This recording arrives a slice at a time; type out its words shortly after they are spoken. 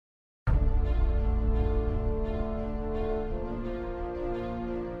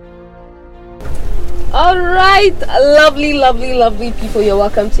Alright, lovely people, you're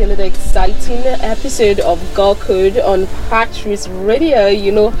welcome to another exciting episode of Girl Code on Patrice Radio.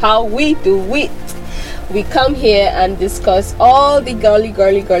 You know how we do it. We come here and discuss all the girly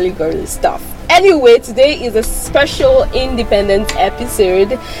stuff. Anyway, today is a special independent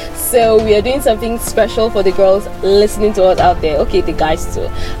episode, so we are doing something special for the girls listening to us out there. Okay, the guys too.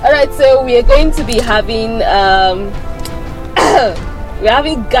 Alright, so we are going to be having we're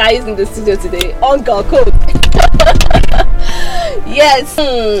having guys in the studio today on Girl Code. Yes,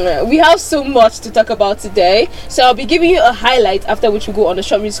 we have so much to talk about today, so I'll be giving you a highlight, after which we go on a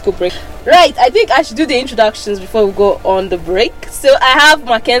short musical break. Right, I think I should do the introductions before we go on the break. So I have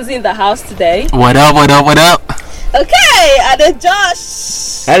Mackenzie in the house today. What up? Okay, and then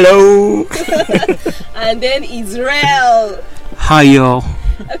Josh. Hello. And then Israel. Hi, y'all.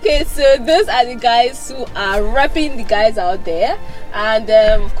 Okay, so those are the guys who are repping the guys out there, and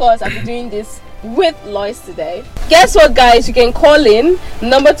of course I'll be doing this with Lois today. Guess what, guys? You can call in.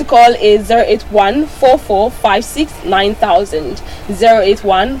 Number to call is 081-4456-9000.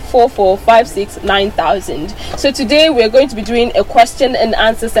 081-4456-9000. So today we're going to be doing a question and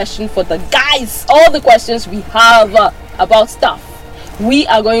answer session for the guys. All the questions we have about stuff, we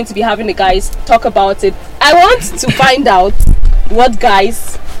are going to be having the guys talk about it. I want to find out what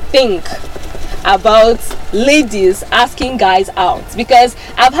guys think about ladies asking guys out, because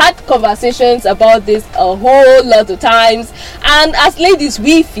I've had conversations about this a whole lot of times, and as ladies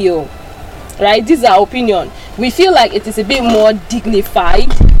we feel, right, this is our opinion, we feel like it is a bit more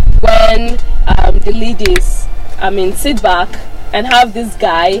dignified when the ladies sit back and have this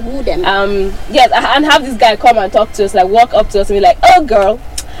guy and have this guy come and talk to us, like walk up to us and be like, oh girl,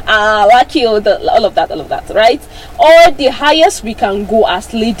 like you, all of that, right? Or the highest we can go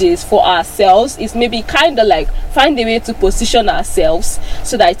as ladies for ourselves is maybe kind of like find a way to position ourselves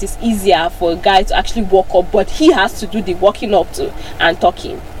so that it is easier for a guy to actually walk up, but he has to do the walking up to and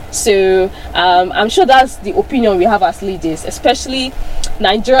talking. So I'm sure that's the opinion we have as ladies, especially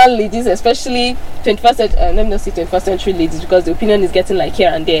Nigerian ladies, especially 21st century, let me not say 21st century ladies, because the opinion is getting like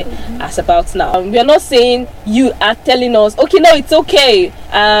here and there as about now. We are not saying you are telling us, okay, no, it's okay,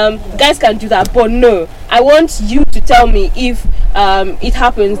 guys can do that, but no, I want you to tell me if it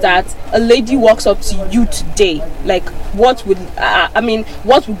happens that a lady walks up to you today, like what would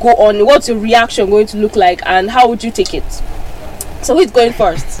what would go on, what's your reaction going to look like, and how would you take it? So who's going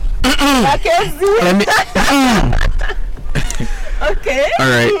first? Let me. Okay. All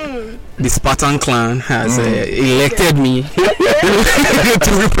right. The Spartan clan has elected me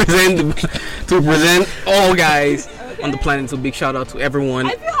to represent all guys on the planet. So big shout out to everyone.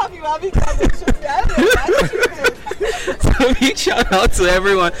 I feel happy having conversation. I don't know. So big shout out to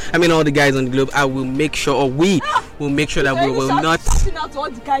everyone. All the guys on the globe. I will make sure, or we will make sure that we will not.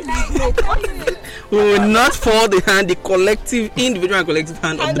 We will not fall the individual and collective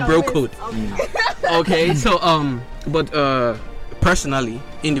hand of the bro code. Okay. So but personally,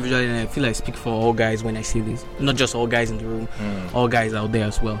 individually, and I feel I speak for all guys when I say this. Not just all guys in the room, all guys out there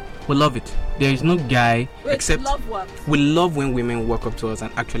as well. We love it. There is no guy except love what? We love when women walk up to us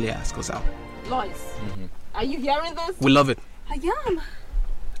and actually ask us out. Lois, are you hearing this? We love it. I am.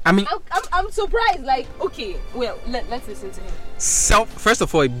 I'm surprised. Like, okay, well, let's listen to him. First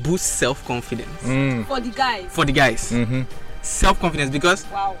of all, it boosts self-confidence for the guys. Self-confidence, because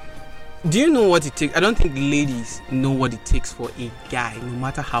wow. Do you know what it takes? I don't think ladies know what it takes for a guy, no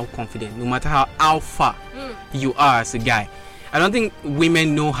matter how confident, no matter how alpha you are as a guy. I don't think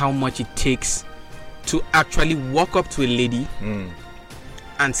women know how much it takes to actually walk up to a lady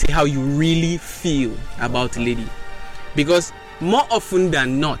and say how you really feel about a lady. Because more often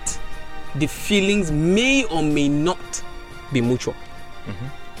than not, the feelings may or may not be mutual.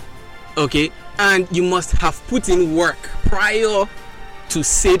 Okay? And you must have put in work prior to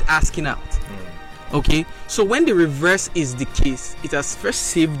said asking out. Okay? So when the reverse is the case, it has first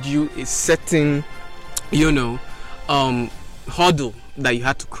saved you a certain, hurdle that you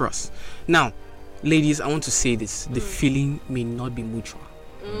had to cross. Now, ladies, I want to say this. The feeling may not be mutual.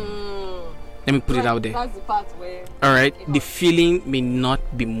 Let me put it out there. That's the part where... Alright? The feeling may not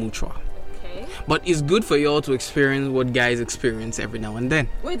be mutual. Okay. But it's good for you all to experience what guys experience every now and then.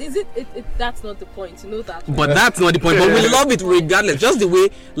 Wait, is it that's not the point, you know that? But that's not the point. But we love it regardless. Just the way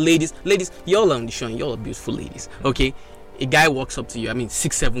ladies, y'all are on the show and y'all are beautiful ladies. Okay? A guy walks up to you,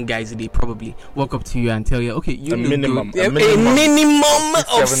 6-7 guys a day probably walk up to you and tell you, okay, you look minimum, good. A minimum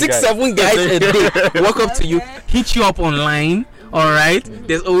of 6-7 guys a day walk up to you, hit you up online. Alright,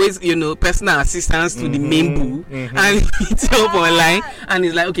 there's always, personal assistance to the main boo, and hit you up online, and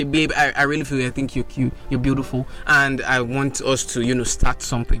it's like, okay, babe, I really feel, I think you're cute, you're beautiful, and I want us to, start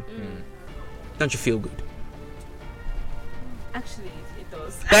something. don't you feel good? Actually, it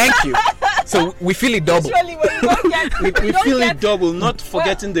does. Thank you. So we feel it double. Usually when you don't get, We feel it double, not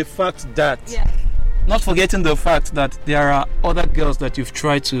forgetting the fact that there are other girls that you've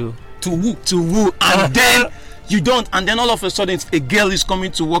tried to woo, and then you don't, and then all of a sudden a girl is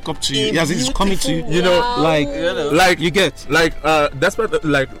coming to walk up to you, as it's coming to you, You know, like you get. that's what,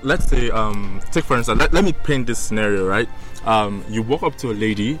 like, let's say, take for instance, let me paint this scenario, right? You walk up to a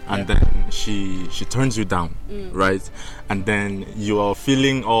lady and then she turns you down, right? And then you're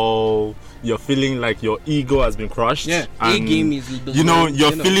feeling like your ego has been crushed. Yeah, and A-game is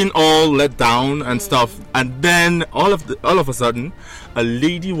you're feeling all let down and stuff. And then all of a sudden, a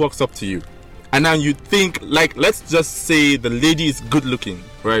lady walks up to you. And now you think, like, let's just say the lady is good looking,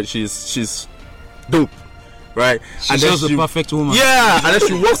 right? She's dope, right? She's just a perfect woman. Yeah, and then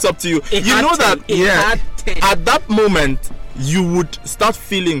she walks up to you. At that moment, you would start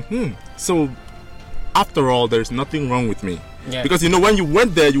feeling, so after all, there's nothing wrong with me. Yeah. Because, when you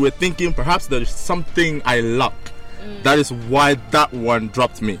went there, you were thinking perhaps there's something I lack. That is why that one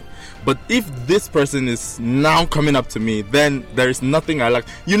dropped me. But if this person is now coming up to me, then there is nothing I like.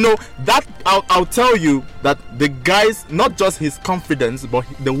 That I'll tell you that the guy's, not just his confidence, but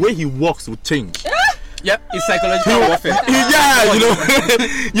the way he walks will change. Yeah, it's psychological warfare.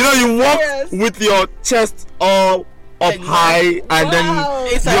 You walk with your chest all up high, and then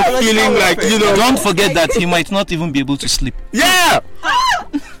you're feeling like, Don't forget that he might not even be able to sleep. Yeah.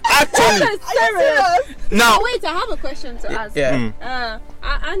 Actually. Now, wait, I have a question to ask. Yeah.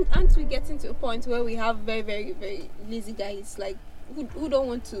 Aren't we getting to a point where we have very, very, very lazy guys, like who don't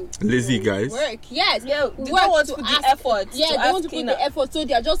want to lazy guys work? Yes. Yeah, work they don't want to put the effort. Yeah, to they don't want to ask put Ina. the effort, so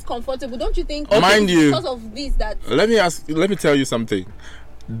they are just comfortable. Don't you think? Mind you, because of this, that let me tell you something.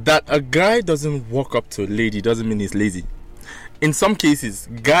 That a guy doesn't walk up to a lady doesn't mean he's lazy. In some cases,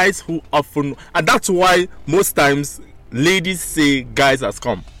 guys who often, and that's why most times ladies say guys are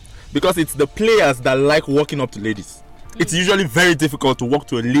scum, because it's the players that like walking up to ladies. It's usually very difficult to walk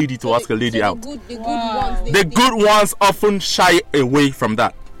to a lady to ask a lady out. The good ones. The good ones often shy away from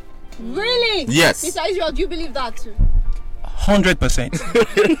that. Really? Yes. Mr. Israel, do you believe that too? 100%.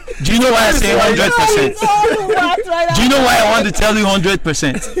 Do you know why I say 100%? Do you know why I want to tell you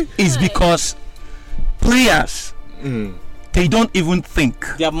 100%? It's because players, they don't even think.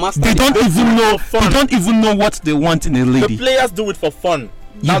 They have mastered. They don't even know. They don't even know what they want in a lady. The players do it for fun.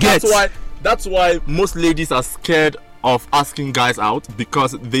 That's why most ladies are scared of asking guys out,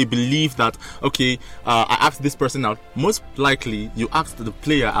 because they believe that, okay, I asked this person out. Most likely, you asked the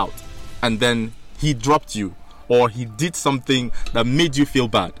player out, and then he dropped you, or he did something that made you feel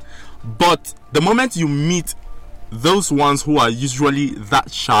bad. But the moment you meet those ones who are usually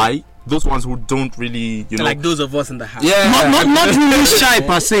that shy, those ones who don't really, like those of us in the house. Yeah, not really shy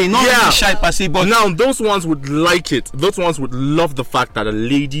per se. Not really shy per se, but now those ones would like it. Those ones would love the fact that a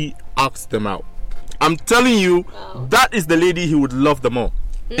lady asks them out. I'm telling you, that is the lady he would love the more.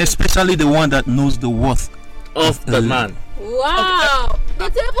 Especially the one that knows the worth of the man. Wow. The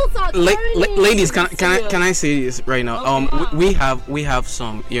tables are turning. Ladies, can I say this right now? We have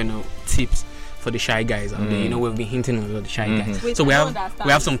some tips for the shy guys out there. We've been hinting on the shy guys. Wait, So we I have don't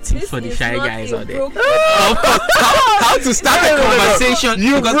understand. some tips This for the is shy not guys a out there. broke- How to start a conversation?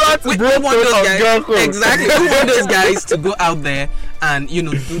 You Because brought we broke want those of guys, girl code. exactly. We want those guys to go out there and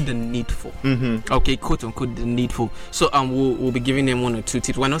do the needful. Okay, quote unquote the needful. So we'll be giving them one or two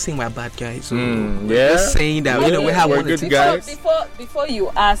tips. We're not saying we're bad guys. So we're just saying that we have we're one or good two guys. tips. Before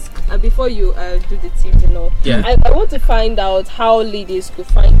you ask, before you do the tips, Yeah. I want to find out how ladies could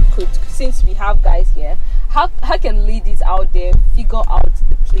since we have guys here, how can ladies out there figure out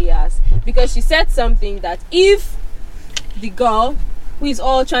the players? Because she said something that if the girl who is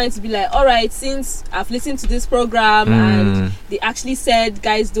all trying to be like, all right, since I've listened to this program and they actually said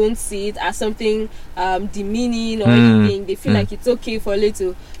guys don't see it as something demeaning or anything, they feel like it's okay for a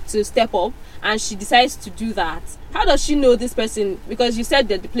little to step up, and she decides to do that. How does she know this person? Because you said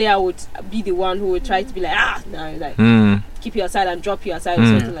that the player would be the one who would try to be like, keep you aside and drop you aside or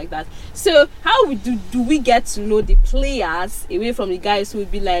something like that. So how do we get to know the players away from the guys who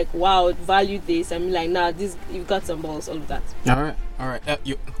would be like, wow, value this, and be like, nah, this, you've got some balls, all of that. All right.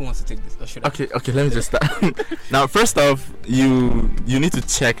 Who wants to take this? Or should I? Okay, let me just start. Now, first off, you need to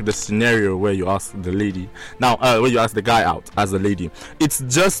check the scenario where you ask the lady. Now, where you ask the guy out as a lady. It's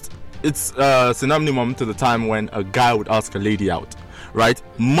synonym to the time when a guy would ask a lady out, right?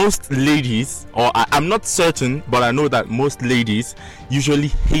 Most ladies, or I'm not certain, but I know that most ladies usually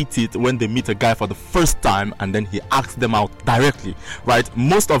hate it when they meet a guy for the first time and then he asks them out directly, right?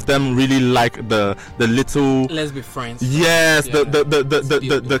 Most of them really like the little, let's be friends. Yes,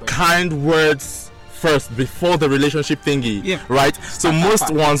 the kind words first before the relationship thingy, right? So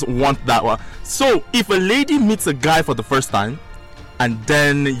most ones want that one. So if a lady meets a guy for the first time and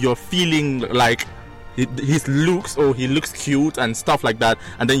then you're feeling like his looks, or he looks cute and stuff like that,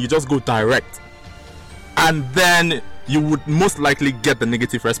 and then you just go direct, and then you would most likely get the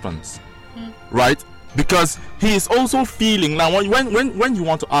negative response, right? Because he is also feeling now, when you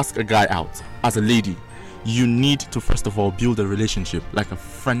want to ask a guy out as a lady, you need to first of all build a relationship, like a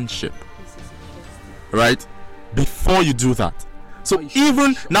friendship, right? Before you do that. So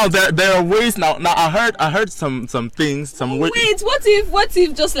even now there are ways now I heard some things Wait, what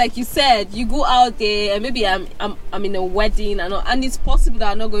if just like you said, you go out there and maybe I'm in a wedding and it's possible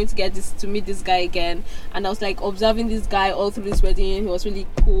that I'm not going to meet this guy again, and I was like observing this guy all through this wedding. He was really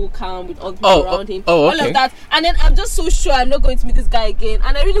cool, calm, with all the people around him, all of that, and then I'm just so sure I'm not going to meet this guy again,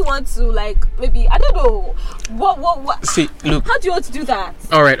 and I really want to, like, maybe I don't know what. See, look, how do you want to do that?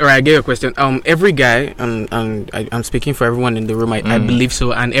 All right, I get your question. Every guy, and I'm speaking for everyone in the room. I believe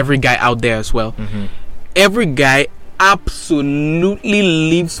so, and every guy out there as well. Every guy absolutely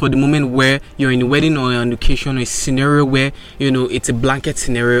lives for the moment where you're in a wedding or an occasion, or a scenario where it's a blanket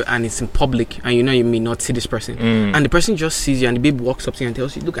scenario and it's in public, and you may not see this person, and the person just sees you, and the babe walks up to you and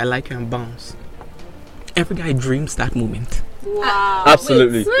tells you, "Look, I like you," and bounce. Every guy dreams that moment. Wow.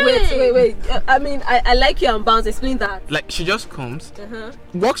 Absolutely. Wait. I mean, I like you and bounce. Explain that. Like, she just comes,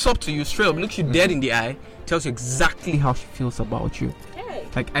 walks up to you straight up, looks you dead in the eye, tells you exactly how she feels about you. Hey.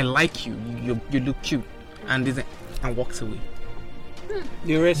 Like, I like you. You look cute, and walks away.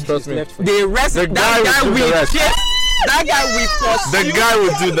 The rest Trust me. left for The rest, The guy will do the rest. That guy will pursue. The guy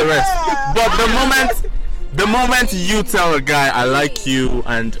will do the rest. But the moment you tell a guy, "I like you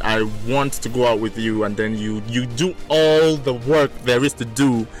and I want to go out with you," and then you do all the work there is to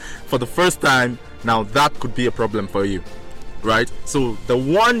do for the first time, now that could be a problem for you, right? So the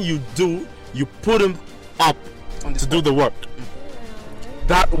one you do, you put him up to do the work.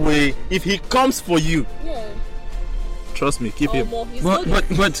 That way, if he comes for you, trust me, keep him.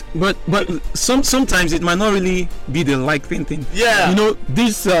 but sometimes it might not really be the liking thing. Yeah.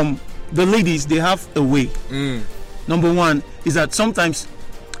 These the ladies, they have a way. Number one is that sometimes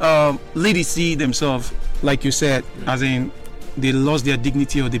ladies see themselves, like you said, as in they lost their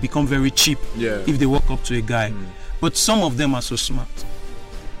dignity or they become very cheap if they walk up to a guy. But some of them are so smart.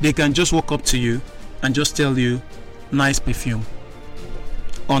 They can just walk up to you and just tell you, "Nice perfume,"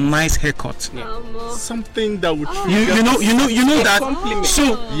 or "Nice haircut." Something that would You know that. compliment.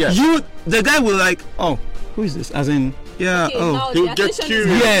 So the guy will like, "Oh, who is this?" As in, he'll get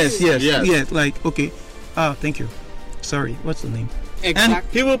curious. Yes. Like, okay, thank you. Sorry, what's the name?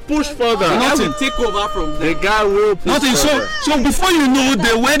 Exactly. He will push further. I will take over from The there. guy will push Nothing. further. So before you know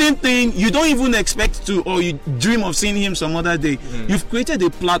the wedding thing, you don't even expect to, or you dream of seeing him some other day. You've created a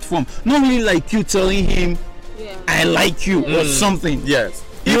platform, not really like you telling him, "I like you" or something. Yes.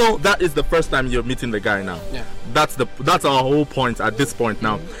 That is the first time you're meeting the guy now. Yeah. That's our whole point at this point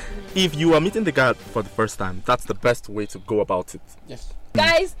now. If you are meeting the guy for the first time, that's the best way to go about it. Yes.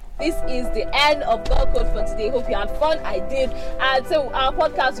 Guys, this is the end of Girl Code for today. Hope you had fun. I did. And so our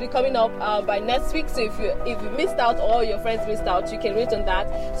podcast will be coming up by next week. So if you missed out or your friends missed out, you can wait on that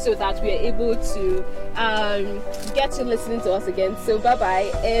so that we are able to get you listening to us again. So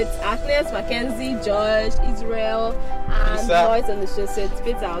bye. It's Agnes, Mackenzie, George, Israel, and Boys on the show. So it's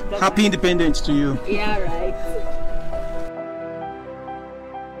bit out. Bye-bye. Happy Independence to you. Yeah, right.